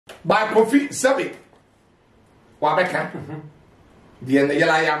by Kofi Sebi Wabeka the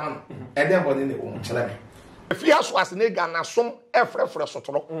Yala Yaman and then what in the womb challenge. Afia Schwarzenegger na som efre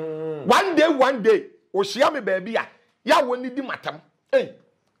sotoro. One day Oshiami baby ya woni di matam. Hey.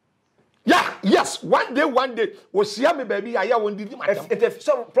 Yeah, yes, one day Oshiami baby ya woni di matam. If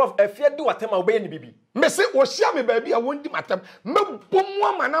some prof Afia do watem obey ni bibi. Me say Oshiami baby ya woni di matam. Me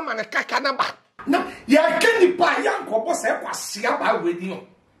bomwa mana kaka na ba. Na ya keni pa ya nkobo se kwasia ba wedi o.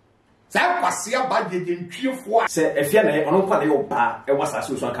 Se kwasia ba de ntwiefo a. Se Afia na ono kwa na yo ba e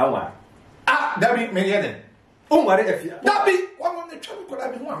wasase so aka wa. Ah, David me yeden. O mare Afia. David, won ne twam ko da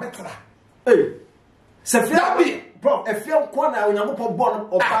bi ho ametara. Eh. Se Afia David, bro, Afia ko na Onyankopon bon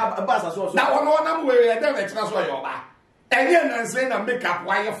oba ba asase so. Na wono nam we e dem e tira so yo ba. Enye na nse na makeup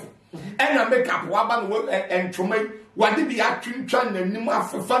wa yefo. Ena makeup wa ba no entwoma wade bi atwintwa nanim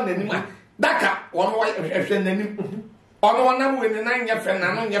afefa nanim a. Daka wono wa hwehwe nanim. Ono nam we ne nan yefe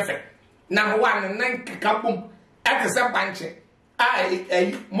na no yefe. Na ho an nan kikabom. E se banche.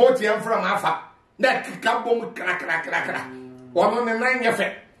 Ai moti from afa. Na kikabom kra. Wono ne nan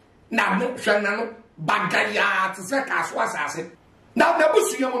yefe. Na no hwe na no bagaya te se ka so asase. Na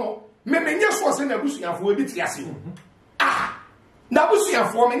busuya mo no me menye so se na busuafo ebi ti ase. Na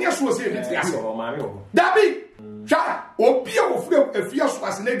busuafo menye so se ebi ti ase. Dabi twa obi a wo fure Afia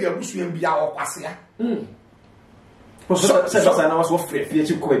Schwarzenegger busuam bia wo kwasea. So na was wo fure Afia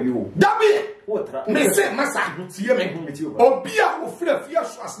chi ko bi wo. Dabi me se masa tie me. Obi a wo fure Afia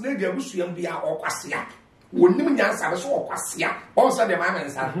Schwarzenegger busuam bia wo kwasea. Wonim nyansa so wo kwasea. On say the man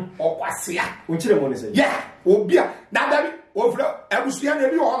nsa wo kwasea. Unchire mo ne say. Yeah, obi a na Dabi wo fure abusua na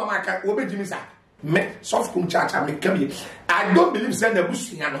bi wo no maka wo begimi sa. Me soft Kumchacha me come here. I don't believe say na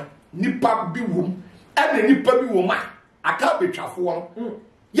busua no nipa bi wom and nipa bi wom a aka betwafo no.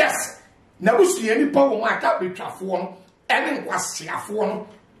 Yes, na busua nipa wom aka betwafo no and nkwaseafo no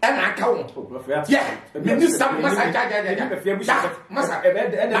and aka wom. Yeah, minister masa masa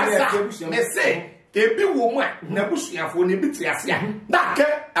me say ebi wom a na busuafo na bi tiase a na aka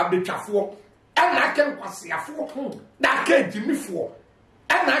abetwafo and aka nkwaseafo na aka jimifo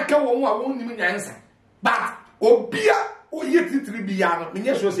and aka wom a won nim nyansa but obia oye titiri bia no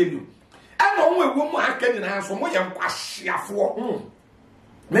menye so se bi and on we wom aka nyina so mo ye nkwahyeafo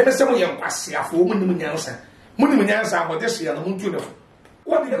me se mo ye nkwahyeafo mo nim nyansa mo de se ya no mo ntu ne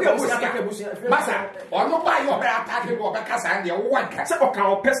what the way masa ono ba yo be attack go be kasa nde wo wanka se o kan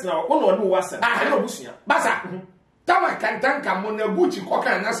o personal o no wasa e no busua masa tama kantanka mo na buchi ko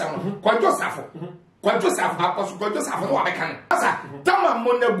kan na sam ko Josafo aposo ko Josafo no abekan masa tama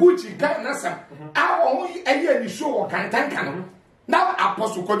mo na buchi kan na sam a o eye ni show o kantanka no na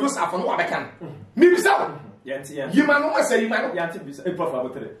aposo ko Josafo no abekan mi bisa yanti yima no masa yima no yanti bisa e prof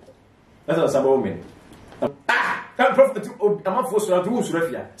abotre esa sabo men kan prof to ama fo so to usura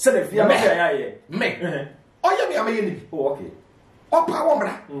fia se na fia me oye mi amaye ni oh okay o pa wo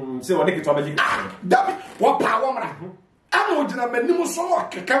mra se wo de ki to abaji Dabi wo pa wo mra ama ogina manim so no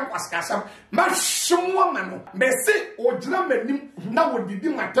keka kwaskasam ma hwemo ma no me se ogina manim na wo didi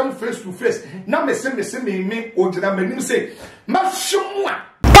matam face to face na me se me ogina manim se ma hwemo a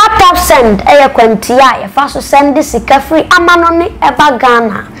tap send kwantia fa so send sika free amano ne eba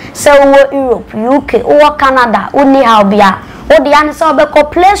Ghana se wo Europe UK wo Canada oni how bia wo de an se obeko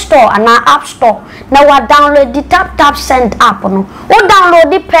Play Store ana App Store na wa download the tap send app no wo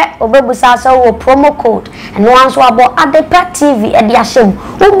download the pe obebusa se wo promo code and once wo abo Adepa TV e de ahyem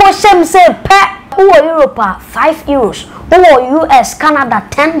wo bo hyem se pe wo Europe €5 wo US Canada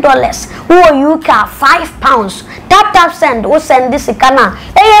 $10 wo UK £5 tap send wo send this kana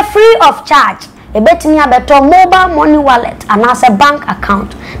free of charge ebetini abeto mobile money wallet and as a bank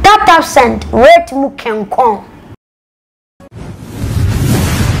account tap send rate mu kenkon.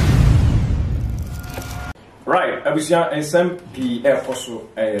 Right, abusia SMP also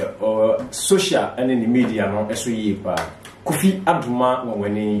social and in the media no eso yi pa Kofi Aduma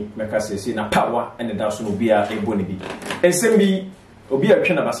woni meka sese na power and da so no bia eboni bi ensem obi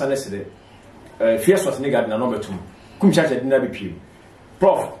atwe na basa ne sede Afia Schwarzenegger na no betum Kumchacha dina bi piem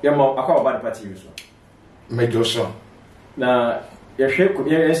prof yemo akwa ba de party so mejo so na yehwe ko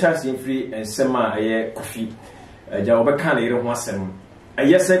yehyansi free ensem a ye Kofi ja obeka na yire ho asem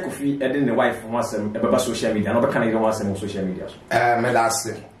ayese Kofi ede ne wife ho asem ebeba social media na obeka na yire ho asem social media so me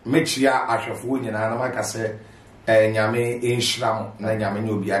last mechia ahwefo nyina na maka se nyame enhyiram na nyame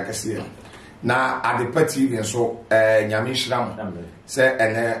ne obi akese na Adepa TV nso nyame enhyiram se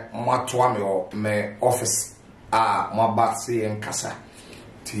ene matoa me office a maba se enkasa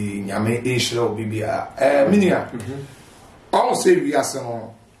ti nyame enhyira obi bia minia on se wi ase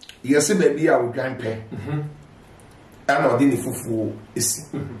no yese ba bia odwan pe ana odi ni fufu esi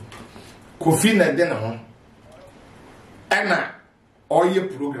Kofi na de na ho ana oye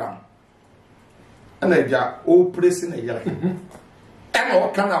program ana ja o presi na yele ana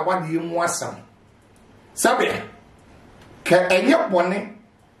o kana wade mu asam sabe ka enye bone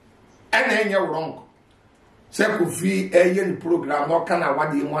ana enye wrong se Kofi eye ni program no kana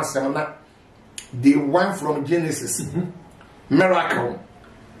wade mu asam na they went from Genesis miracle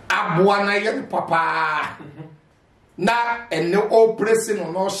aboa na ye papa na ene o presi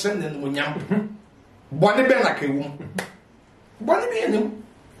no no hye ne munyam bone be na kewum bone be enim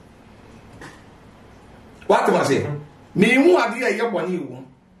what was it me mu ade ye bone ewu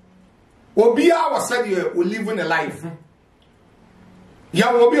obi a was said you living a life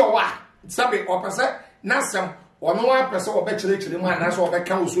ya obi o wa sabe o pese na sem ono wa pese o be kire mu ana so o be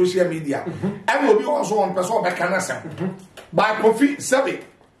kan social media e obi o so on pese o be kan na sem by Kofi sabe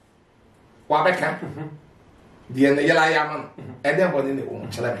wa be kan the yela yaman and then body ne o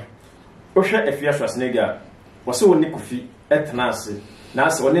chele me o hwe Afia Schwarzenegger wo se woni Kofi etna ase na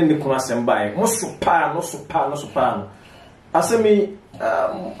ase woni ne kun asem bae mo so pa no asemi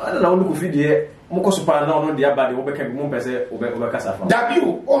ana na woni Kofi de mo ko so pa na ono de abade wo be ka bi mo pese wo be kasa fa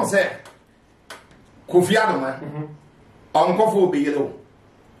dabiu on se Kofi adoma on ko fo be yelo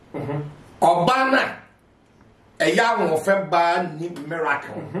obana eya wo fe ba ni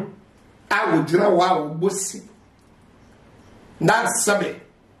miracle a wo jira wa wo bosi na sabe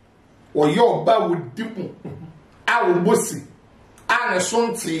o yo ba wo dipu a wo bosi a ne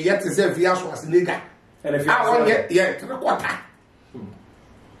sonti yete ze Afia Schwarzenegger a won ye trekota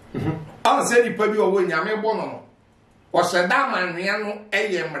on se di pa bi o wo nyame bo no o se da manwea no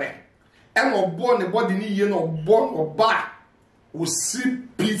eye mre e no bo ne body ni ye no bo no ba o si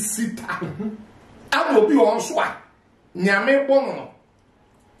pisita a no bi on so a nyame bo no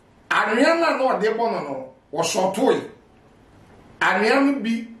anwea na no de bo no wo shotoi anwea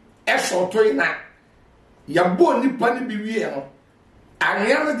bi e shotoi na ya bo nipa ni bi wie no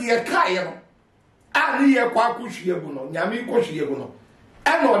anwea no de kai no ani ye kwa kuhwie gu no nyame kuhwie gu no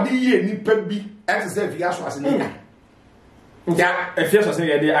e no de ye nipa bi e se Afia Schwarzenegger ya Afia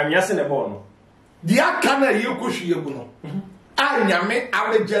Schwarzenegger de anwea se ne bo no di aka na ye kuhwie gu no a nyame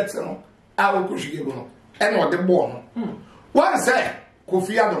arejet no a wo kuhwie gu no e no de bo no one say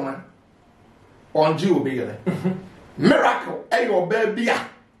Kofi adoma onji obeyere miracle e yo baby a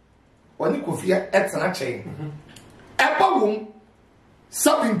oni Kofi etena chain eba wom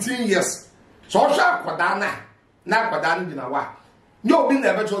 17 years so sha akoda na akoda no dina wa nye obi na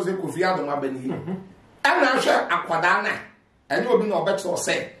ebe cho se Kofi adoma bani ana hwe akoda na enye obi na obe cho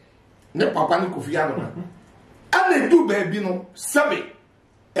se ne papa ni Kofi adoma ana du baby no sabe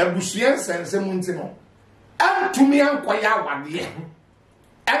ebusuen sense munti no antumi ankoya awade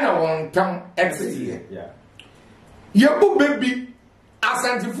ana won tam exit yeah yebu baby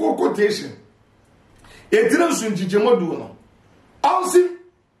asantifo quotation etira sunjijemo du no onsi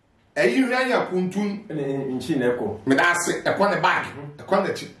eyi hwanya kuntun nchi na eko me da se eko ne bag eko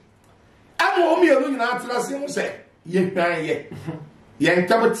ne chi ama o mi elu nyina atira se mu se ye hwan ye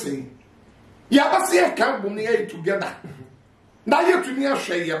ntamti ya basi e kan bum ne ye together na ye tumi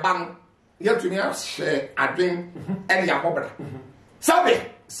ahwe ye ba no ye tumi ahwe adwen e ya bobra sabe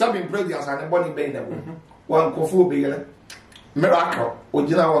previous and body bend na one kofu be yele miracle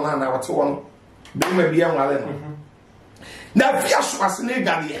ojina wona na wote wono be ma bia nwale no na Afia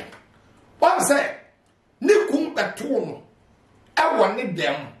Schwarzenegger de one say ni kum beto no e woni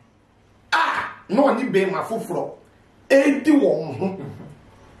dem no ni be ma foforo edi wo ho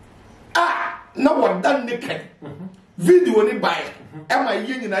na wodan ne kan video ni bai e ma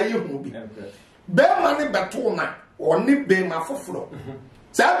ye nyina ye hu bi be ma ni beto na oni be ma foforo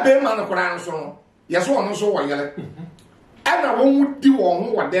sa be ma no kora nso no yeso ono so wo yele ana won di wo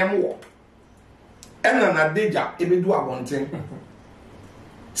ho wo dem wo ana na deja ebedu abonten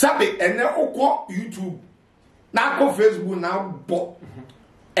sabe ene okọ YouTube na akọ Facebook na bo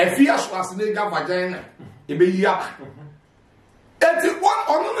Afia Schwarzenegger vagina ebe yi aba eti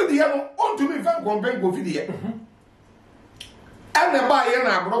ono no de no on to me fan compare go video ana ba ye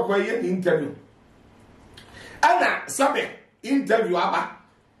na abroko ye interview ana sabe interview aba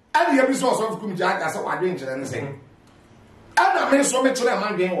ana ye bi so of Kumchacha sa wadwen kire ne se ana me so me kire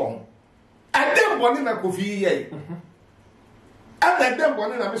man dwen wo adem boni na Kofi ye ana adem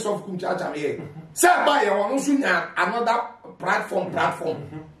boni na me so of Kumchacha ye sa ba ye wo so nya another platform kire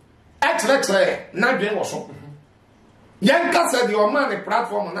na dwen wo so yan kasa di o man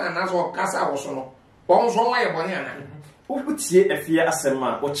platform na so kasa wo so no wo so wa ye boni ana obutie Afia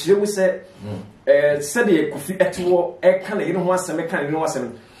asema o kire mu se se de Kofi etwo e ka na yire ho asem ka na yire ho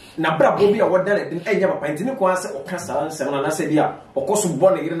asem na bra bo bi a wodare den enya papa ntini ko ase o ka sa nsem na se bia okoso bo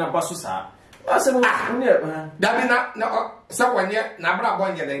ne yire na ba so sa ase no dabi na se wonye na bra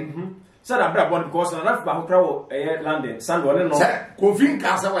bo nye den so na bra bo because na ba ho kra wo London sand one no se Kofi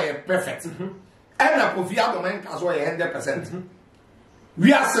nka se we perfect na Kofi Adoma nka so we 100%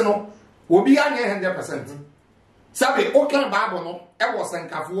 we ase no obi anye 100% sabe o kan Bible no e wo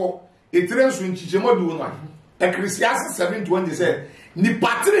senkafo etire nsu nchichemo du no Ecclesiastes 7:20 said ni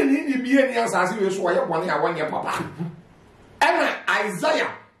patri ni bie ni asase we so ye bone a wonye papa and Isaiah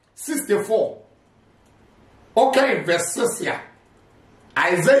 64 okay verse 6 ya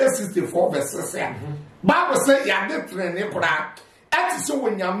Isaiah 64 verse 6 ya Bible say ya de tre ni kura ati so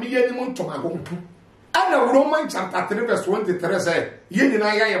wonyame ye ni ntoma ho and Romans chapter 3 verse 23 say ye ni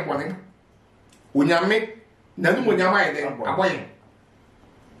na ye bone wonyame na ni wonyama ye de aboyen.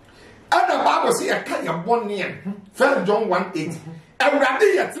 And the Bible says, I can't born near 1 John 1:8. And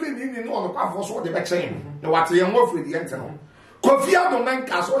rather, you're 3 in all the power for the vaccine. The what you want with the internal. Kofi Adoma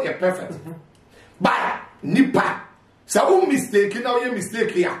castle, you're perfect. But Nipa, so mistake, now you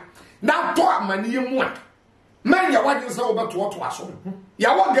mistake here. Now, talk money more. Man, you're watching so about what was. You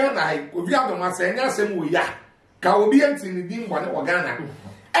want Ghana, Kofi Adoma saying, yes, and we are. Caribbeans in the Dean one or Ghana. And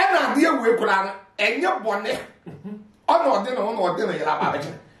I dear we could have and your bonnet. Oh, no, dinner, you're about.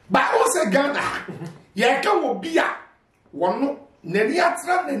 But also Ghana, ye can wo bia wono nani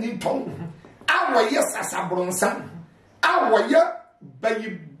atra nani ton awoye sasabronsan awoye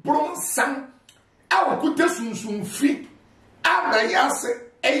bayi bronsan awokuta sunsun fi adayase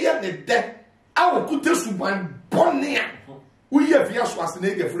eye ne de awokuta suban bonia uye Afia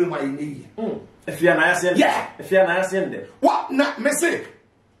Schwarzenegger free my ni Afia na yase yeah Afia na yase de what na me say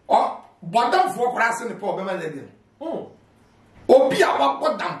oh bodam fo krase ne po be ma na di obi a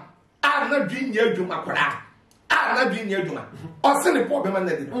wakodam na dwi nya adwuma kora na dwi nya adwuma o se ne problem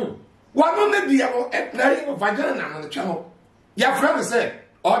na di wano na di no na yi vagina na no chano ya friend say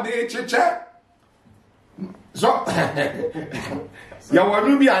o de cheche so ya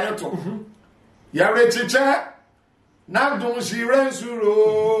wanu bi ayoto ya re cheche na dun shi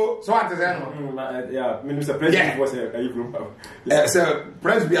rensuro so what is that no yeah minister president was a group so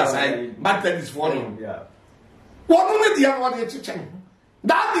president be aside but that is for no yeah wano na di no de cheche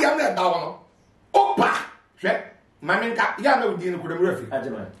that the other down opa hwe maminka ya na odi ni ko dem refi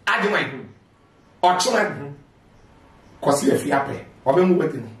ajeman ochman kosi Afia pe obe mu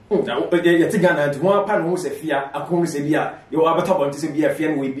weti no ya tigana nti ho apa no se Afia akomu se bia yo abetobon ti se bia Afia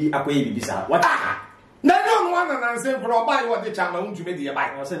no we bi akoye bibi sa what na no no na nse for oba yo de chama untu me de ya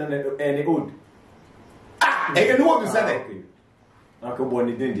bai o se na any old e no old se de okay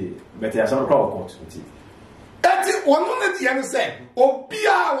boni dindi but ya so ko court nti eti wonu na di ya say obi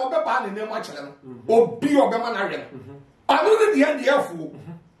a wo be ba ne nemu a kire no obi obe ma na hwe no anu na di ya de afu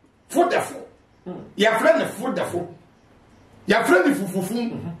fo defo ya friend fo defo ya friend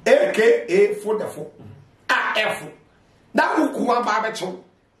fufufu aka fo defo af da ku ba be cho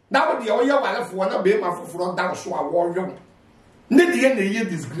da wo de o ye wale fo na be ma foforo dan so a wo hwe ne di ya na ye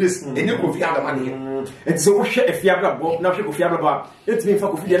disgrace enye Kofi Adoma ne eti so wo hwe Afia blabo na hwe Kofi Adoma eti mi fa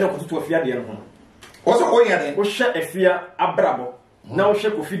Kofi de na kototo Afia de no also o ya de wo hwe Afia abrabo na wo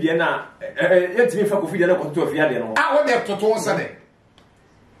hwe Kofi de na eti mi fa Kofi de na kototo Afia de no wo de toto so de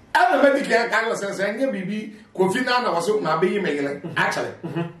ana medical kan yo sense nye bibi Kofi na wo so ma be yi megele actually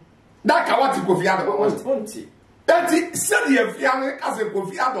da ka what Kofi Adoma onti eti said the Afia ne ka se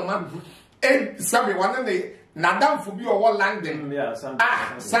Kofi Adoma e sabe wana ne nadamfo bi o London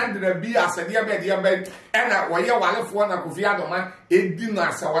Sandra bi asade ya be de ya be ena wo ye walefo na Kofi Adoma edi na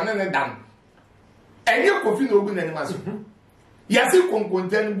asa wana ne dan enye Kofi na ogu na ni maso yasi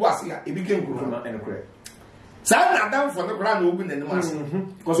konkonten bu ase ya ebi ken kuro na enokre sa nadamfo ne kura na ogu na ni maso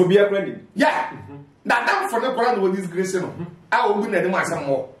because obi akredi yeah nadamfo ne kura na disgrace no a ogu na ni maso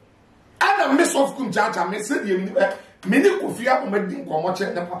mo ana miss of Kumchacha me se die me ni Kofi Adoma di nkomo che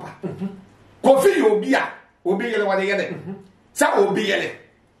ne papa Kofi yo obi a obi yele wade yele sa obi yele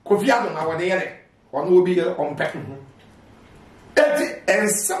Kofi Adoma wade yele ono obi yele ompe eti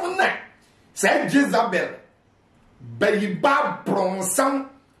ensam na sa Jezabel bayiba bronsan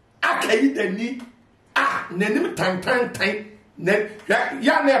akayi dani nanim tan ne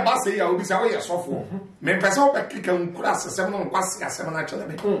ya na ba se ya obi sa wo ye sofo me pesa wo bekika nkura sesem no nkwase asem na chele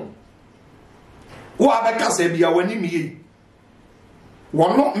me wo abeka se bia wani miye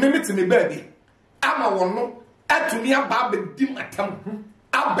wono memeti me baabi ama wono atumi aba bedim atam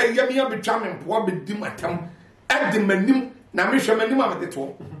abayami abetwa me mpo bedim atam ademanim na me hwemanim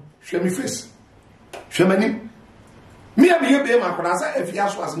amedeto hwemi face hwemanim me abiye be makora sa Afia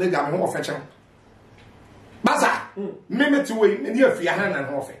Schwarzenegger me ho ofechen Basa, minute away, near Afia hand and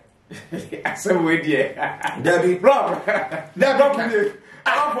Hofe. Some way, dear. Debbie, Rob, Debbie, that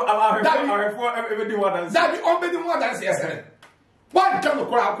be only the one that's yes. One can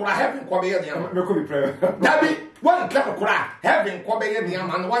cry, could I have in Quabe, Debbie, one can cry, having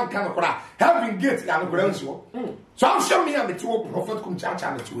Quabe, and one can cry, having gifts and ground so. So I'll show me a two prophet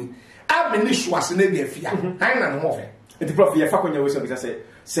Kumchacha to it. I've been Schwarzenegger Ɛtwɛ, hand and Hofe. The prophet, if I can use it,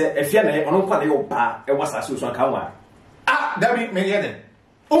 say, if you're on part of your bar, it was a Susan Kawa. Ah, Debbie, may hear them.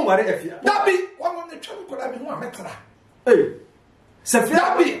 Oh, what if you? Debbie, one on the channel could have been one better. Hey,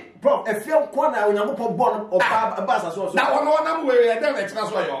 Debbie, bro, if you're corner, when you're born or a bus as well. Now, one way, I don't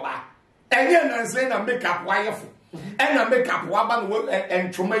express why you're back. And then saying a makeup wife and a makeup woman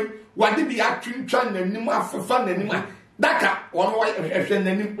and to make what did be actually trying to name for fun anymore. Daka, one way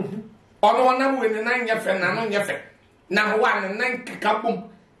on one way, the 9 year friend, and on your friend. Now, 1 and 9 kaboom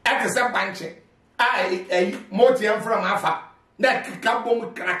at the same bunch. I motium from Alpha. That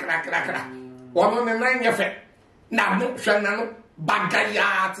kaboom crack. One on the 9 year friend. Now, no, Shannon,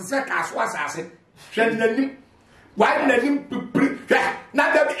 Bagaya to say, as was I said, Shannon. Why let him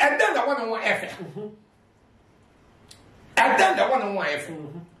now that and then the 1 F. And then the 1 F.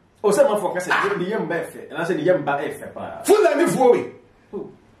 Oh, someone for the young Buffett, and I said the young Buffett. Full and if way.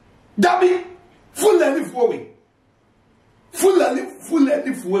 Dabby, full and if way. Full and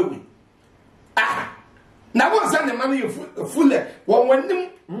if way. Ah, now what's the money of full one them?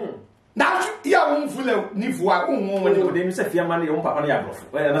 Now, you won't fool if when you didn't say your money on Papa Yabro.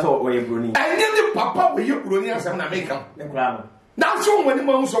 Well, that's all you're running. I need the Papa with your running as an American. Now, so when you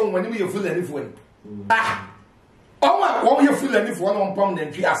want when you're full and if when. Ah, oh, won't you fool and if one on pound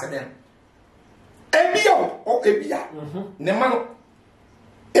and 3 as then? Ebio or Ebia, Nemano.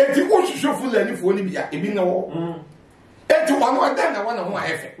 If you want to show full and if one be a no. And to one then I want to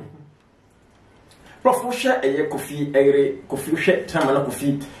have it. Prof, share a coffee share time and a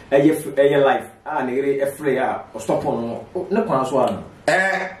coffee a life. And a free or stop on no one.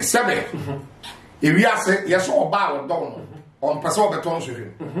 7. If we are say yes or bow down on Paso Beton.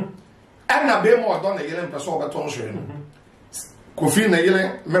 And a bit more done a yellow Paso Beton. Coffee in a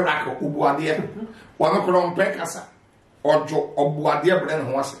yellow miracle, Ubuadia, one of Cron Pecasa or Joe or Buadia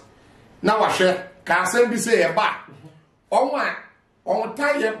Bren Horse. Now I share can't be say a bar. Oh, my on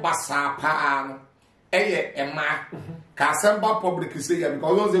tire bassa pan. Eye Emma Casamba public say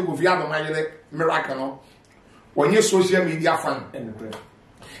because those go via the miracle. When you social media fan,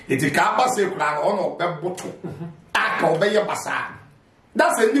 it is Kaba say plan on or beboto. I obey your basa.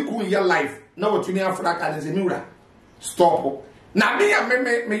 That's a new in your life. No, what you need Africa is a mirror. Stop. Now, me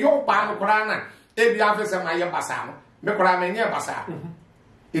your pan Korana, if you have some my basa, me Korana near basa.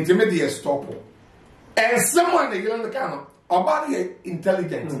 Intermediate stop. And someone you on the canon, or body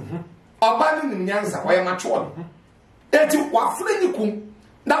intelligent. Abandoning Yansa, why am I mature? And you are free.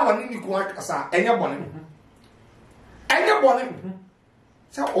 Now I need you to and your bonnet. And your bonnet.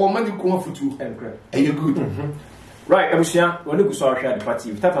 So, all money come for 2 and you're good. Right, Abusia, when you saw the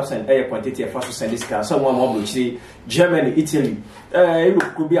party, 5% air quantity of first send this car, someone more which say Germany, Italy,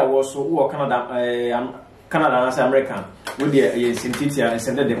 could be also or Canada as American with the Sintitia and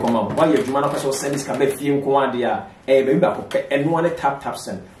send the command. Why you man also send this cabe film Quadia, and one tap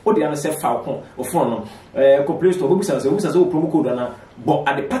send. What the answer Falcon or phone, complaints to who says promo code but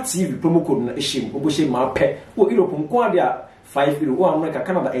at the party promo code issue, Obushi Marpe, or Europe Quadia. €5 America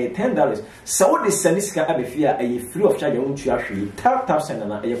Canada $10. So what is Saniska Abifia a free of charge on to actually tap send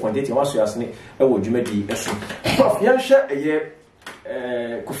a quantity once you ask me a would you make the issue. Prof Yansha a year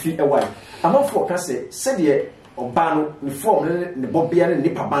coffee a while. I'm not for Casse, said ye or Bano, inform the Bobbian and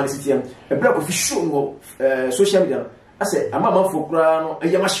Nipper Ban City, a block of show social media. I said, I'm a for crown, a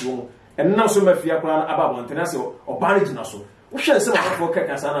yamashu, and now so much fear crown about one tenacio or Banijinaso. We shall say for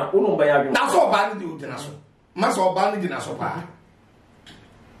Kakasana, Uno by that's all Bandy Tenaso. Mas or Bandy Nasopa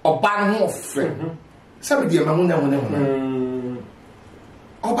or Ban of friend. Somebody among them.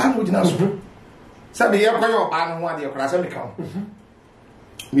 Or Bandy. Somebody ever your ban one year class and become.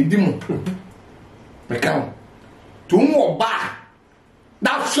 Me dim. Become 2 more bar.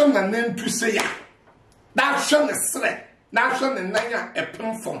 Thou shun and then to say ya. Thou shun a threat. Thou shun and nine a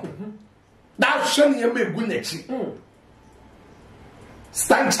platform. Thou shun your me good.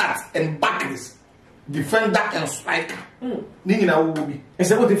 Stand chat and backless. Defender and striker. Nina will be. And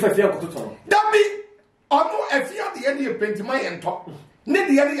so, what if I feel to tell? That be or no, if you are the end of painting my and top. Need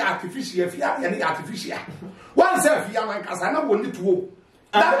the any artificial, if you are any artificial. Once if you are like Casana, will need to walk.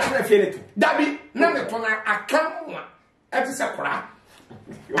 That feel it. That be none of I come at a crack.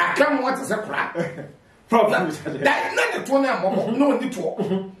 I come what is a crack. Problem that none of no need to walk.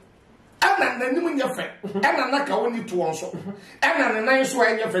 And ana nanim nyefe ana naka woni to won so ana ne nan so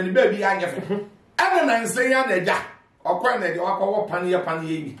enyefe ne ba bi anyefe ana nan sen ya na ja okwa na de akwa pan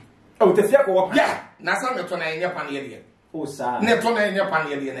ye yi o te fia ko wo pan ya na sa me to na enye pan ye de o sa ne to na enye pan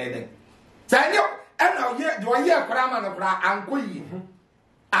ye de na eden sa enye ana ye de ye akra ma no kra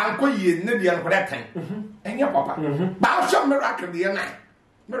anko yi ne de akra kan enye papa ba so miracle de na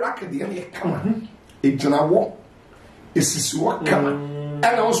miracle de ye kama ejuna wo esisi wo kama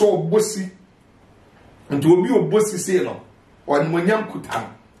ana wo so obosi nti obi obosi se no on monyam kutam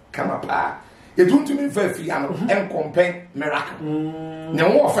kama pa etuntumi fa fia no enkompen miracle ne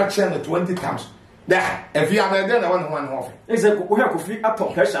wo fa che no 20 times da afia na de na one ho fa eze ko hia ko fi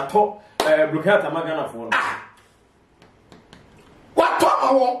atop pressure to blockade magana fo what to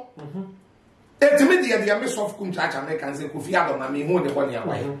awo etimi de me soft Kumchacha me kan se ko fi adoma me hu de ko ne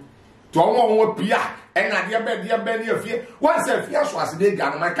awai to won pia ena de be ne afia once Afia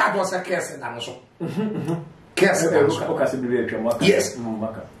Schwarzenegger no my card was a case na no so case na so o ka se bi atwa maka yes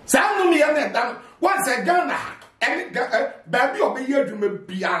maka sa no me na dan once Ghana and baby obi adwuma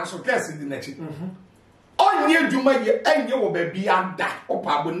bia so case di na chi onye adwuma ye enye wo baby ada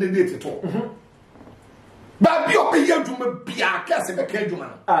opa abo ne de tito baby obi adwuma bia case be ka adwuma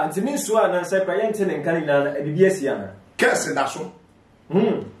ah ntimi nso ana sai kwa yente ne nkan na bibi asia na case da so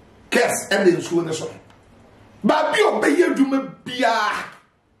case and the nsuo ne so baby obi adwuma bia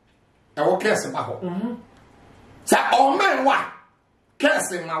e wo case ba ho sa o men wa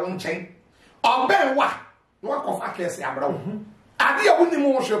case ma won chen o ben wa no akofa case abrawo ade ya woni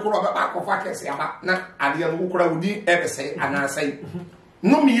mo hwe kro ba akofa case aba na ade ya no kura wodi ebese anasai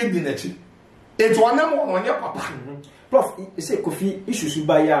no mi yedi na chi eto onam onye papa prof say Kofi isusu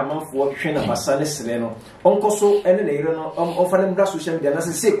ba ya amanfo hwe na basa ne sere no onkoso ene na ire no onfa na mga social media na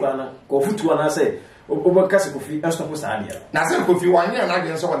se kwa na ko futu na say obaka se Kofi stop sa adia na se Kofi wanya na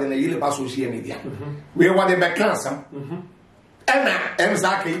gen so wode na yile ba social media we wade be kan sam ena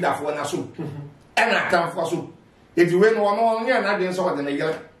emza ka idafo na so ena kan fo so edi we no nya na gen so wode na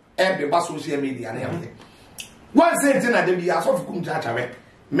yile e be ba social media na yamde one say na de bi aso Kumchacha we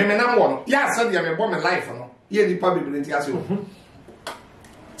me na mo no ya sa dia me bo me life no ye ni pa bibiri nti ase o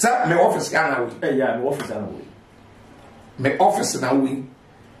sa me office ka na we ya me office na we me office na we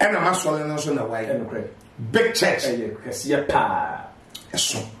ena ma so le no so na why big church kasi pa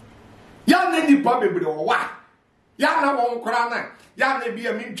eso ya na ni pa bibiri o wa ya na won kora na ya na bi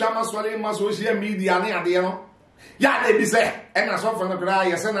mi twa ma so le ma social media ne ade no ya na bi se ena so fo no kora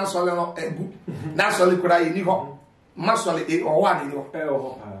ya se na so le no egu na so le kora yi ni ho ma so le o wa ni ho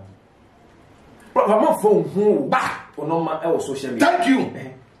ho Mama phone who ba onoma e social media. Thank you.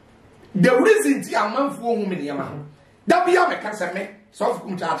 The reason ti amanfo hu me niam ho. Da bia me ka se me so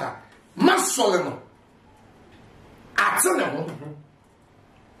Kumchacha. Masole no. Atene ho.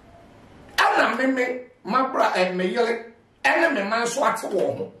 Ana me mabra me yele ene me man so ate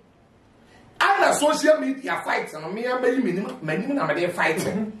wo ho. Ana social media fight no me abayi menim na me dey fight.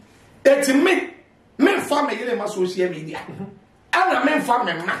 Eti me fa me yele ma social media. Ana me fa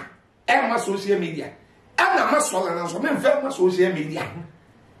me ma Emma social media. Ana masole na so me mfa ma social media.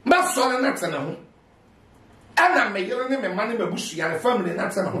 Masole na tena ho. Ana me yele ne me mane mabusu ya family na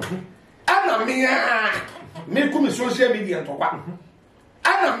tena ho. Ana me ku me social media to kwa.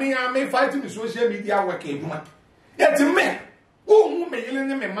 Ana me fight me social media work eduma. Yeti me hu me yele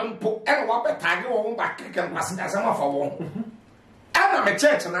ne me mampo e wa betage wo ba keke kwasida sama fa wo. Ana me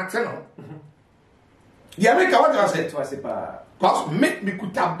church na tena ho. Ya me ka what you say to say pa because make me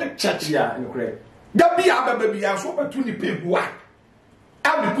could have the church. Yeah, correct. That be a baby, I saw opportunity people. I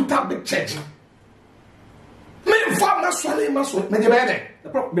will put up the church. Me farmer swallow my soul. Me the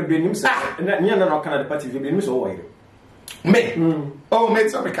problem be him say, near no kind of party, be him so wide. Me, oh, me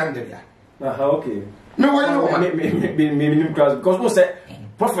some candidate. Okay. Me why me class because no say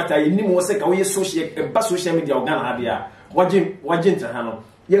prophet I ni mo say ka we social media organ habia. Wajin to hano.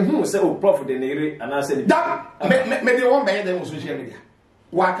 Who say oh prophet the nere and I said that me the one by them social media.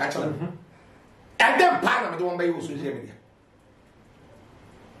 What actually? And then partner the one by social media.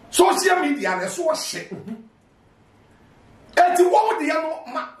 Social media and so shit. And the one with the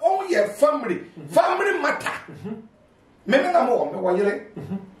oh yeah family matter. Me na mo me wa yele.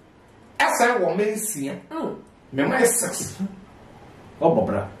 Asa wo me nsia. Me my 6. Oh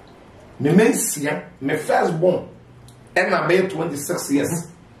bobra. Me nsia, me first born. And I made 26 years.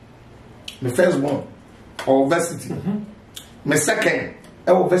 My first born, university. My second,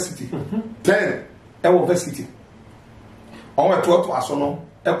 university. Third, university. I went to Asono,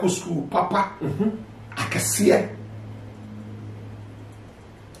 Eco School, Papa. I can see it.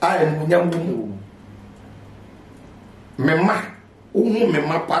 I am young. Mema, who me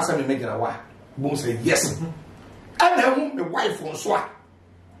ma pass me make na wa bon say yes and who me wife on so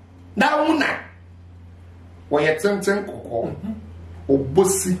na una wo ye tenten kokko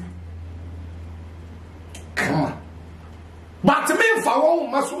obosi come on but me fa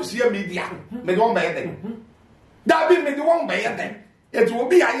won ma social media me don be dem da bi me don be dem it will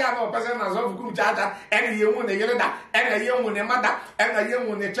be aya na person na so Kumchacha and ye hu ne yele da and ye hu ne mada and ye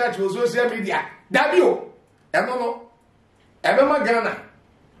hu ne church on social media da bi o e no ebe ma Ghana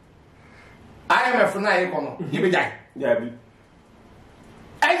IMF na e kono ye be jai yeah bi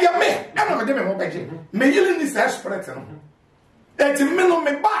eye me e no de me mo beje me yele ni sa spirit no et me no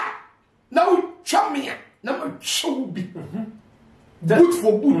me ba na u chamia na ma show bi boot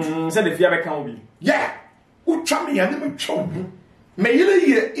for boot say the fear be kan bi yeah u chamia na ma show bi me yele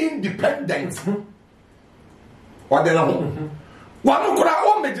ye independent what de la ho wa no kura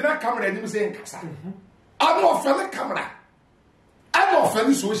o me gina camera ni say nkasa I'm not fellow camera. I'm not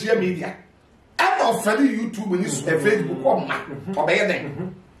fellow social media. I'm not fellow YouTube and Facebook or man or better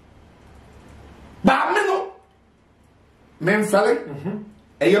than. But me no, men fellow,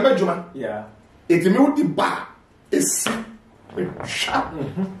 a yamajuma. yeah It's me with the bar is sharp.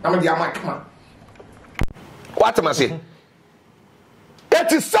 I'm a yamakama. What am I saying?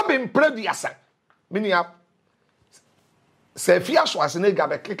 It is something previous. Meaning up. Afia Schwarzenegger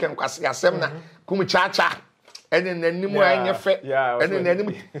be keken kwase asem na Kumchacha ene nanim anya fe ene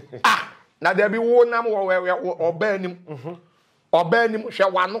nanim na there be wo nam wo oba anim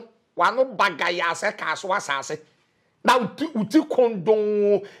hwe wano bagaya ase ka so asase na uti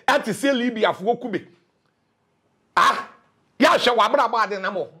kondon ati se Libya fo kube ya hwe wabra ba de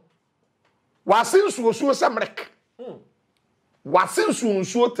namo wasinsuo suo se mrek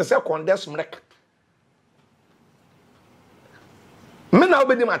wasinsuo te se kondes mrek me na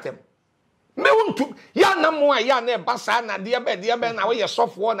obedi matem me wontu ya na mo ya na basa na de be na we ye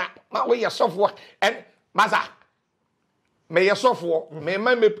sofo na we ye sofo en maza me ye sofo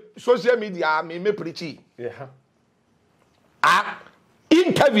me social media me preaching yeah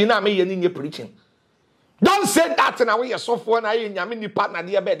interview na me ye ni preaching don't say that na we ye sofo na ye nyame nipa na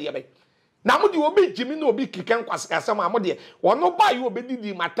de be na mo de obi jimi na obi kiken kwase asem a mo de wono ba ye obedi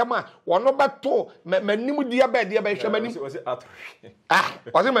di matam a wono beto manim de be hwe manim was it atro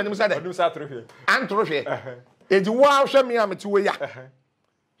was it manim said manim sa atro hwe antro hwe edi wa hwe me ameti we ya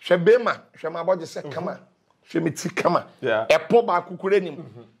hwe bema hwe ma boje se kama hwe meti kama epo ba kukure nim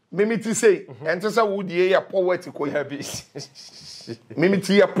mimiti sei ente se wo die ye po wati ko ya bi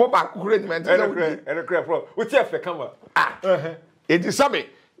mimiti ye po ba kukure nim ente se wo ene kra pro wo ti afa kama edi sabe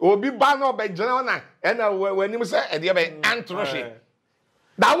obi ba no be jena na ena wanim se ede be antro hwe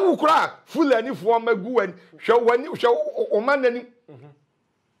da wu kura fulani fo magu wani hwe o manani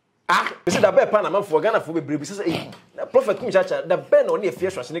you see that be pa na man for Ghana for be brebi say prophet Kumchacha da be na oni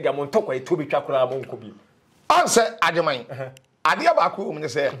Afia Schwarzenegger mo ntokwa etobi twa kura mo nkobi on se ademan ade ba ko um ne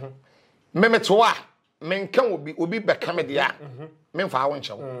se memeto a menkan obi be kamede a memfa wo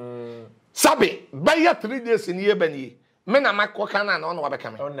nche sabe be ya 3 days ni ye bani me na makoka na no wa be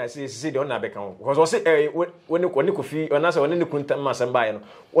kame on na see on na be kan because o say when Kofi on na say when ne kunta ma san bae no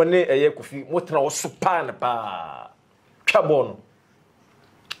when Kofi mo tena o supa na pa twa bo no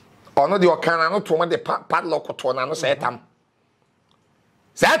ono de okana no to mo de padlock to na no say tam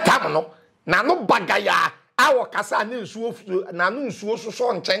no na no bagaya awo kasa na nsuo na no nsuo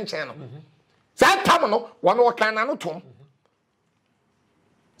so nchenchen no say tam no wono okana no tom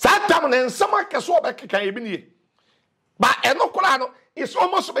say tam na nsama keso obekeka ebi nie ba enokura no it's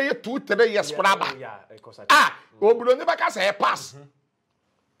almost be 2-3 years braba oburo ne baka say pass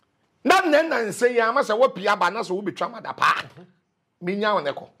na nse ya ma say wo pia ba na so wo betwa mada pa minya won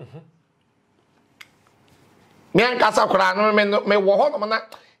eko me ankasa kura no me wo ho no na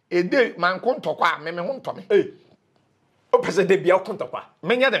ede man kontokwa me ho ntome o pese de bia kontokwa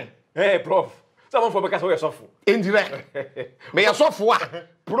menya den prof someone for beka so yesofo indirect me yesofo a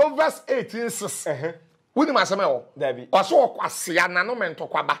Proverbs 18:6 woni ma sema wo oso okwase ya na no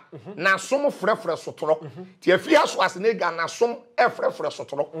mentokwa ba na som frefre sotoro ti Afia Schwarzenegger na som efrefre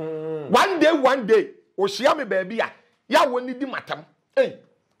sotoro one day o hia me ba bia ya woni di matam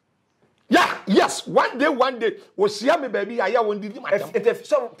yes one day o hia me ba bia ya woni di matam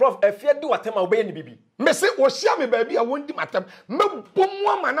so prof Afia di watam a obeye ni bibi me se o hia me ba bia woni di matam me bomu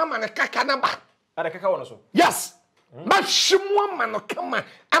amana mana kaka na ba ada kaka wono so yes ma hyimu amana kama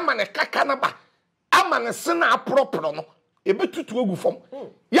amana kaka na ba amane sena apropro no ebetutu ogu fom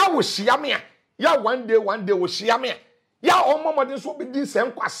ya wo hia me a ya one day wo hia me a ya omomode so be din se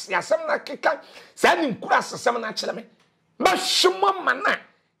nkwase asem na keka sa ni nkura asem na kire me ma hyimu amana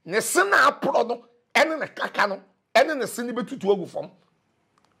ne sena apro no ene na kaka no ene ne sini betutu agu fam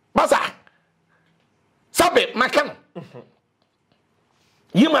basa sabe makano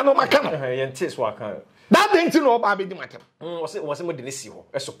yima no makano yente so aka that thing no ba be di matem wose mo de ne si ho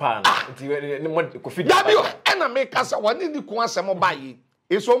eso pa nti ne mo kofi da bi ena make asa woni ni ku asem ba yi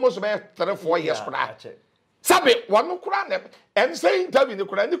eso almost be 3-4 years kura sabe wonu kura na en say interview ni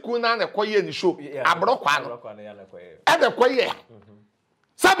kura ni ku na na koye ni show abro kwa no e de koye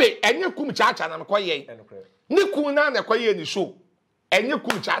sabe enye kumchacha na koye ni ku na na koye ni show enye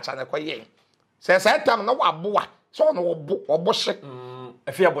kumchacha na koye se tam na waboa so no obohye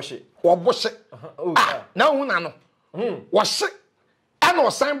afia bohye obohye na hu na no wo hye ana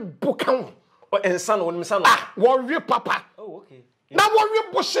osan bukan ensa no onim sa no wo we papa okay na wo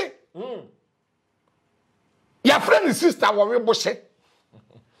we bohye ya friend sister wo we bohye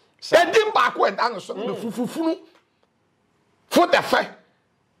edim ba ko eda no so me fufufunu for the fa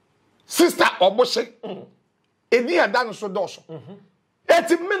sister obohye edi eda no so doso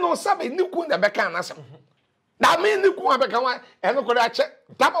eti me no sabe ni ku na beka anasem na me ni ku abeka wa eno ko da che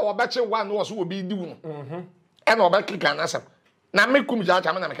taba wo be che wa no wo so wo bi di wu no eno ba click anasem na me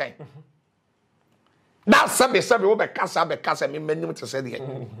Kumchacha me na me kan da sabe wo be kasa me manim te se de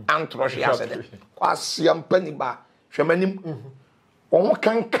antro hwe ase de kwa siam pani ba hwe manim wo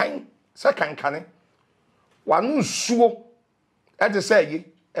kankan se kankane wa no suo e de se yi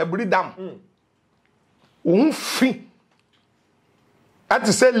ebri dam wo fi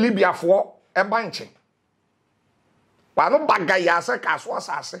ati se Libya fo e banche pa no bagaya se kaso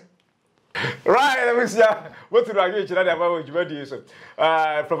asase right let me see what to agree chira da ba wo jibadi so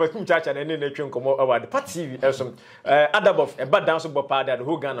Prophet Kumchacha na ne twem komo award party eso Adabof e ba dance bo pa da the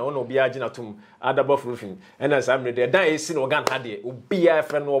whole Ghana won obi agina tum Adabof roofing and as am there dan esi no Ghana hade obi a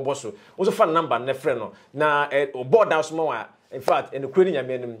friend no oboso wo so fa number na friend no na board dance mo wa in fact en kwani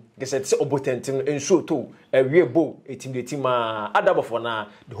nyame nim geset se obotentim enso to wie bo etimdetima Adabof na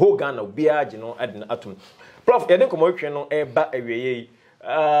the whole Ghana obi agino adina atum prof yede komo hwe no e ba awieye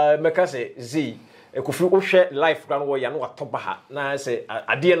meka se zi ekofi ohwe life gran wo ya no atoba ha na se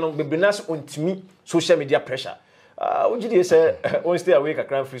ade no bebrina se ontimi social media pressure ojidi se on stay away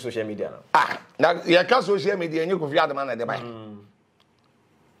kakran free social media no na ya ka social media nyi kofi adama na de bai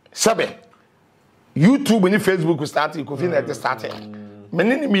sabe YouTube ni Facebook start kofi na de start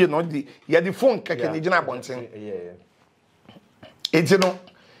menini mi no di ya di phone keke ni gina bonten eti no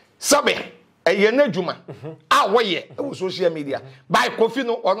sabe eye na djuma woye e social media by kofi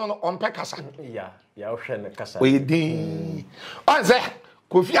no ono no on pekasa ya ohwe ne kasa we din on say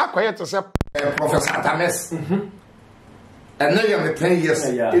kofi akoye to say Professor Atames and now you 10 years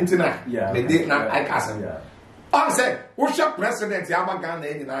internet me dey na I kasa on say wo she president ya ba Ghana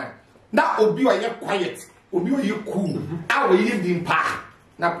e na obi oye quiet obi oye cool awoye din pa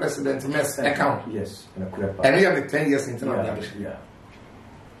na president mess account yes na correct and you 10 years internet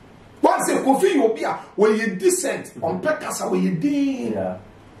once a coffee you be when you decent on pekasa when you din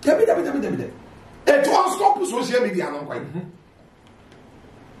dabi it won't stop social media no quite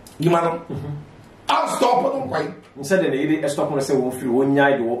you man stop no quite instead they stop no say won free won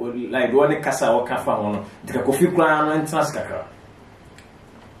nyai like one kasa o kafa hono de coffee kran no entrance kakra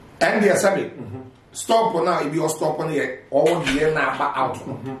and they sabi stop now if you stop on here all the na ba out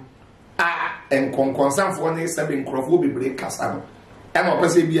and concern for ne sabi nkrofo bebre kasa no and I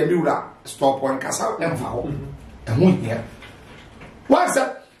say be a mirror stop on kasa and fa and we here once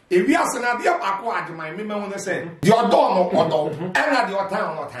if we are saying the akwa adman me won say the odo no odo and na the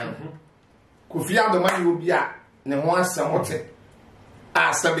otan no tan kofi adomani obi a ne ho asem wote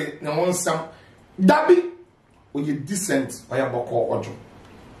asabe ne ho nsam dabi oye decent oya boko ojo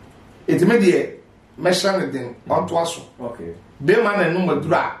etime de meshan den onto aso okay be man na no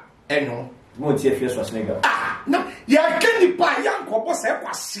madura enyo mo ti Afia Schwarzenegger na ya keni pa ya nkobo se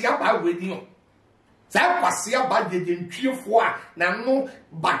kwasia ba wedi o se kwasia ba de ntwiefo a na no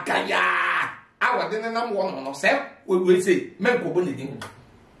bagaya awade ne nam wo no se we say men kobo ne din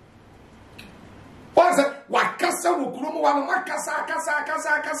once wakasa wo kuromo wa no kasa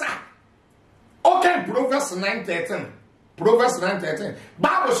okay Proverbs 9:13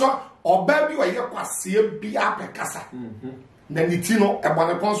 Bible so oba bi o ye kwasia bi apekasa na nitino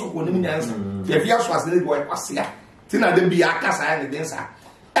ebone konso ko nim nyansa Afia Schwarzenegger boy kwasia tina de bi akasa ne densa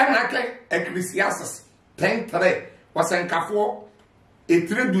na kan Ecclesiastes 10:3 wasenkafo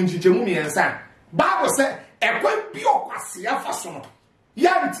etire dunchichemu miensa Bible say ekwan bi okwasia faso no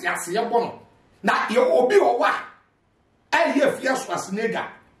ya ntiase ye bono na ye obi owa aye Afia Schwarzenegger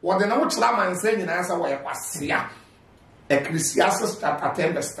wode na wo kira mansa nyina sa wo ye kwasia Ecclesiastes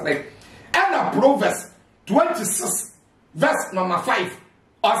chapter 10:3 and Proverbs 26 verse number 5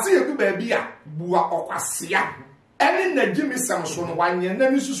 ose ye du ba bia bua okwasia any na Jimmy Samson one year,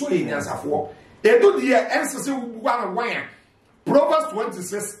 then you so in answer for. They do the answer one. Proverbs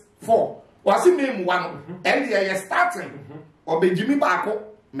 26:4. Was it name one? And they are starting. Or be Jimmy Bako,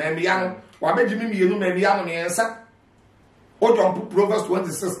 Mamiano, or be Jimmy Mamiano, answer. Or don't put Proverbs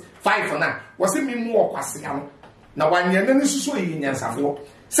 26:5 for now. Was it me more Quasiano? Now 1 year, then you so in answer for.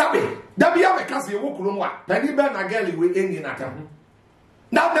 Sabe, that be a case of Wokuruma, Penny Ben Agali with Indian atom.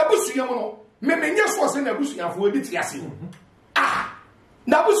 Now, Nabusiamo, Memenias was in Nabusia for a bit yassi. Ah,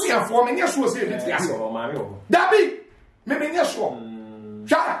 Nabusia for Menias was in it yassi. Dabi, Memenias war.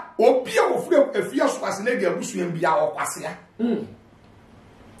 Ja, or Pia of Afia Schwarzenegger Ɛtwɛ Bia or Pasia.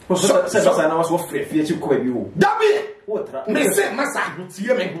 So, I was free to call you. Dabi, what? May say, Massa,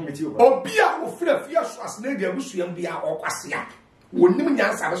 see me, or Pia of Afia Schwarzenegger Ɛtwɛ Bia or Pasia. When you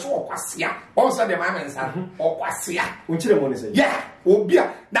answer so Quasia, also the mammas or Quasia. Which the money say? Yeah, or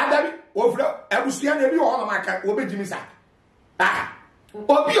beer. Now, over Abusian, every one of my cat will be Jimmy. Ah,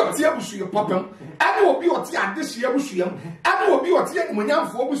 or be your tear bush, your papa, and will be your tear this year busham, and will be your tear when young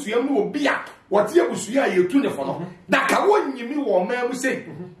for busham will be at what year bush you tuniform. That I wouldn't you me or man will say.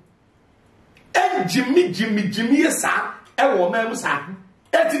 And Jimmy, sir, and or man, sir.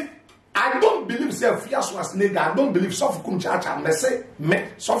 I don't believe Afia Schwarzenegger. I don't believe soft Kumchacha. Me say me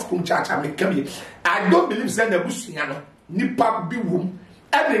soft Kumchacha me come here. I don't believe say Nebusiano nipa bi wom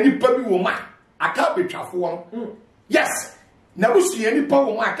and the nipa bi woma. I can't be trafo. Yes, Nebusiano nipa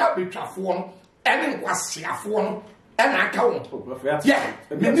woma. I can't be trafo. And in Quasiafo and I can't. Yeah,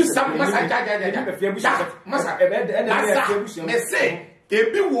 me do some masa. Me say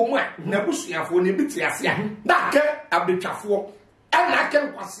ebi woma Nebusiafo ne bi tiasia. That ke abitrafo. And I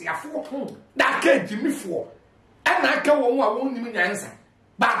can Quasiafo. That can Jimmy for. And I can won't even answer.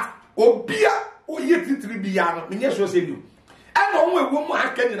 But Obia, O yet tribiano, Minas was you. And only woman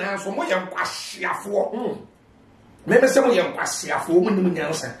I can answer more young Quasiafo. Maybe some young Quasiafo,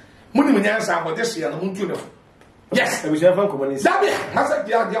 Muniansa. Muniansa, but this year, Muntuno. Yes, we have a communist. Massa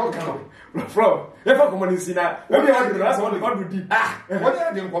Dial from never communist. What do you last one? God would be. Ah, what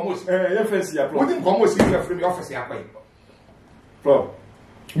are you almost? Your face, you wouldn't almost see your free office. From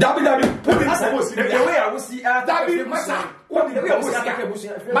Dabi, put the way I will see Dabi Massa. What did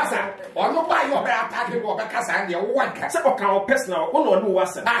you Massa? Or no buy your attack or Bacassa and your one cat or personal one who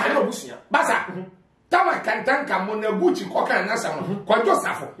was I know Busia. Massa Tama can thank a Monaguchi Coca and Nasa,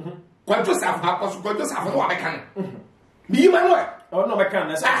 Quantosaf, Quantosaf, no, I can. Be you, Manuel? Oh, no, I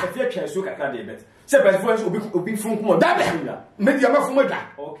can't. I fear chance look at that. Separate voice will be from Dabi. Medium of Moda.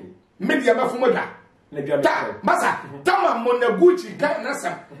 Okay. Medium of Moda. Masa, Tama Monaguchi can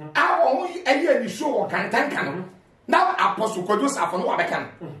answer. I only a year show or can thank him. Now, Apostle Codosaf on what I can.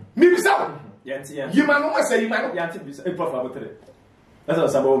 Maybe so. You man, say you man, Yanti, a profit.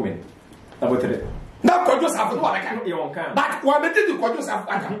 That's a woman. About it. Now, Codosaf on what I can. But what did you Codosaf?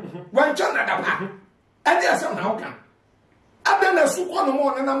 One China, and there's somehow can. I've done a soup on the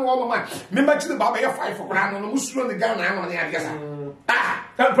morning and I'm all my. Remember to the Baba 5 for grand on the Muslim the gun on the other. Ah,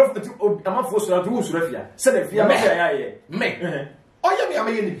 can't profit. I'm not forced to lose Rafia. Said if you may. Oh, yeah,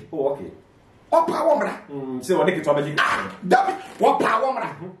 me. Oh, okay. What power? So what they can ah, David, what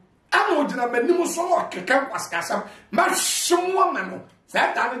power? I'm not going to so much. Can't was Cassam. Much some woman.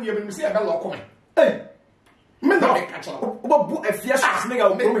 That time you will see a bell coming. Hey. Me no catch up. Obo Afia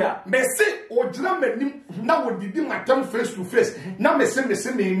Schwarzenegger me say ogyina manim na wodidi matam face to face na me say me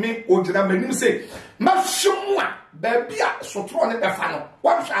ogyina manim say ma hwemu a ba bia sotro ne befa no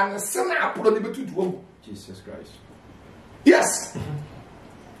wa hwa ne se na aporo ne betutu Jesus Christ. Yes.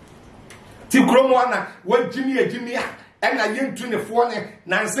 Ti kromo ana wa jimi a e na yentu ne fo ne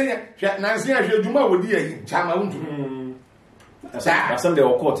nanse hweduma wodi ayi chama wontu. Asam de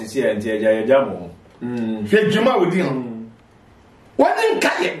court is here and jamo. Juma would deal. One in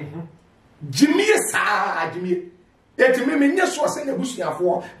Kaye Jimmy, sir, Jimmy. Yet, me, yes, was in the bush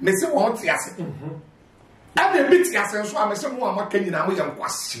for Mr. Wants yes. And the bit yes, and so I'm a someone what can you now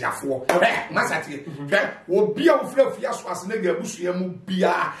was here for Massati. Will be a friend of Afia Schwarzenegger Bushia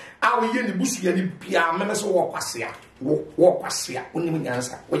Bia. I will in the bush and Pia, members of Wapasia. Wapasia, only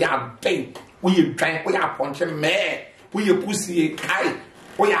answer. We are pain. We drank, we are punching mare. We are pussy, kai.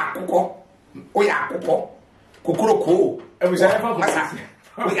 We are cocoa. Oya kokoro e we say masa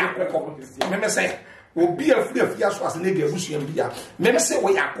oya kokoro me say obi afi Afia Schwarzenegger Ɛtwɛ bia me say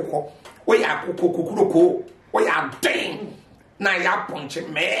oya kokoro oya ding na ya punch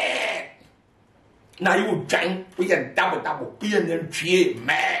me na you dang oya double oya nantwie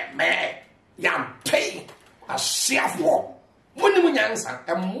me ya pay asiafo woni munyansa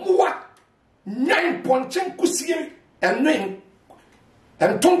emoa nyan ponchen kusie enen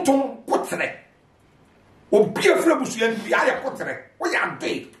and tonton kotre obi afra busu en bi aye kotere wo ya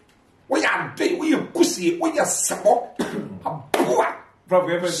dey wo ye kusie wo ye sebo aboa Prof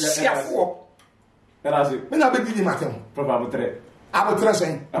siafo that's it me na be di matem Prof abotre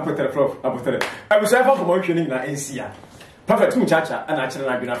sen abotre abusa fa ko hwe ni na ensia Prophet Kumchacha ana akire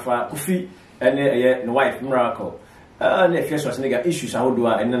na adwena fa Kofi ene eye no wife miracle na Afia Schwarzenegger issues ahodo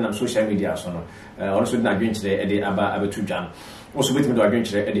a ene nam social media so no ono so na adwenkyere ede aba abetu dwan also betimi do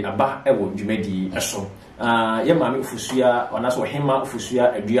adwenkyere ede aba ewo dwumadi eso ye maame ofusua ona so hema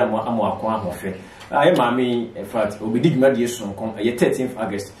ofusua adua mo amo akon ahofe ye maame in fact obedi dwumadi eso nkon ye 13th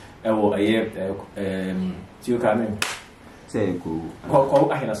August ewo ye tio kamen say ko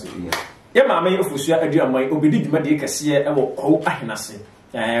ahenase ye maame ofusua adua mo obedi dwumadi kese ewo ko ahenase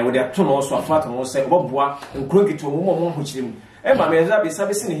we dey to no so afa to no say oboboa nkuro gitu mo ho kyerem maame eza be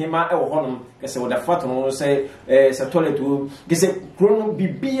sabe sin hima ewo honom kese we dey fa to no say se toilet wo kese kuro no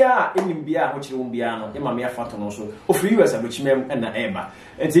bibia enim bia ho kyerem bia no ye maame afa to no so ofiri US abochimem na eba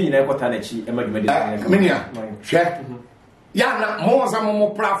enti nyina ekota na chi emadwumadi kamenia hwe ya na mo za mo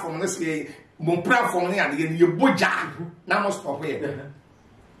platform na say mo platform na ye boja na mo stop here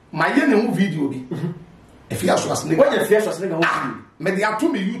ma ye na mu video bi Afia Schwarzenegger what Afia Schwarzenegger ho me dey ato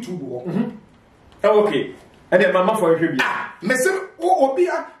me YouTube wo okay and then mama for you me say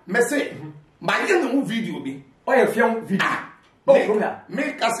obia me say ma ye na mu video bi o ye film video me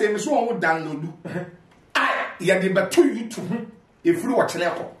ka say me so won download ya dey beto YouTube efiri wo chele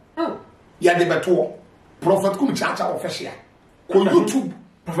ko ya dey beto Prophet Kumchacha official ko YouTube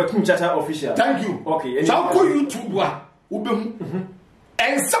Prophet Kumchacha official thank you okay so ko YouTube wa ubem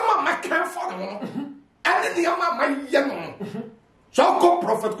and some ma kan for no and the ma ye no so ko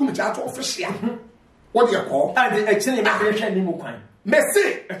Prophet Kumchacha official what do you call and the actually ma be hwe ni mu kwan me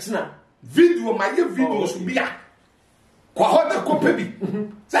say etina video ma ye video so bia kwa hoda ko pebi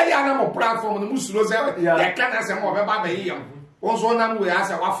say ya na mo platform no musulo say ya kana say mo be ba be yam won so na mo ya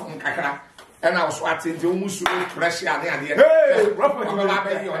say wa fon kakra and I was watching the musulo pressure and hey Prophet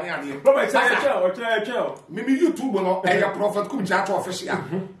maybe YouTube no e Prophet Kumchacha official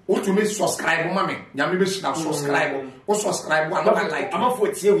o to me subscribe mama nyame be subscribe o subscribe one like am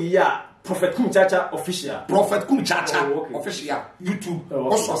for tie wi ya Prophet Kumchacha official official YouTube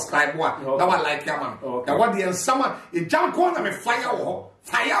o subscribe one that one like ya man that what the summer e jam ko na me fire wo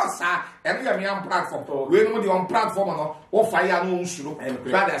fire sa and we am platform we no the on platform no o fire no nsuro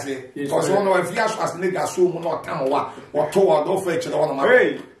brother say because one of Afia Schwarzenegger so mu no tam wa o to wa do fa chire one ma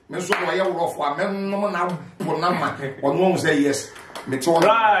me so wa ye wo fo am no na bo na ma ono say yes me to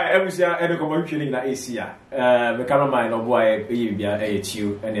right everything and come on training na Asia me cameraman no boy e bia e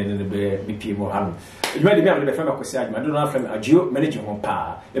chiu and then be BP mo hanu you me am be fema kwesi aduma do na fema agio manage ho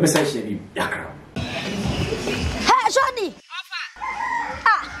pa e be say share bi yakra hey Johnny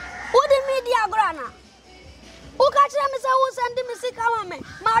Udi media grana. Uka chira mi se wo send mi sika wa me.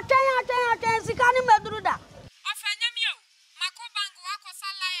 Ma atwen sika ni meduru da. Ofanya mi o. Mako bank wa ko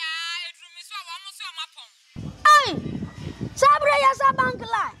sala ya edru mi so wa mo so mapon. Ai. Sabre ya sa bank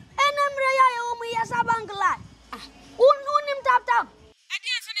line. Enemre ya ye wo mu ya sa bank line. Unim tap. Edi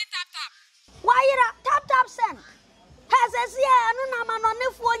anso ni tap. Wa yira tap send. He se si e anu na ma no ne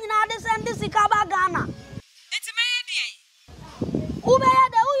fuo nyina de send sika ba Ghana. Enti me ye de. Ube ya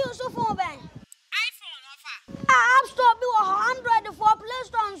de u use phone ben. iPhone ofa. App Store bi wo Android for Play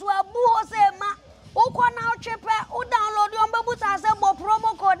Store so abu ho se ma. Ukọ na chepe u download yon bebu sa se bo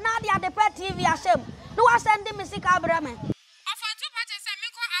promo code na dia de pet TV asem. No wa send me sika bra me. Ofa tu pa che se me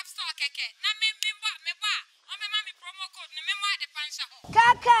ko App Store keke na me ba o me ma me promo code ne me mo ade pansha ho.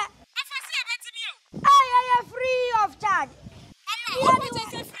 Keke. Ofa si e betimi o. Ay free of charge. Ofa o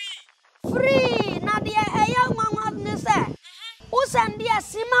che free. Free na dia eya nwanwa ne se. Usandi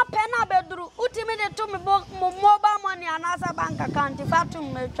asima pena bedru utimi de to me mobile money anasa bank account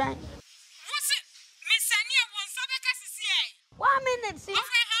fatum me twan Wose me sani e won sabe ka sisi e 1 minute si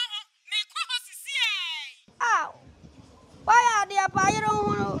ofa ha ho me ko ho sisi e why are they apayro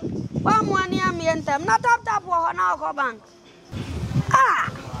hu wa mo ani am yentem na tap wo ho na ko bank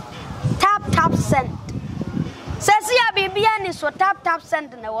tap send sesi ya bibia ni so tap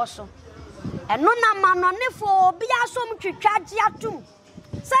send na wo so eno na manone fo obi asom twitwaje atum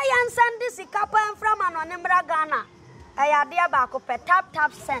say yan send sika pa enfra manone mbra Ghana ayade ba ko pe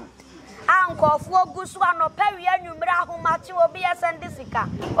tap send ankofo ogusu anopa wi anwumra ahomate obi send sika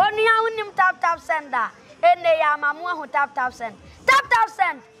oni ahunim tap send ene ya mamu ahu tap send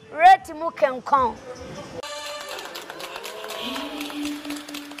rate mu kenkon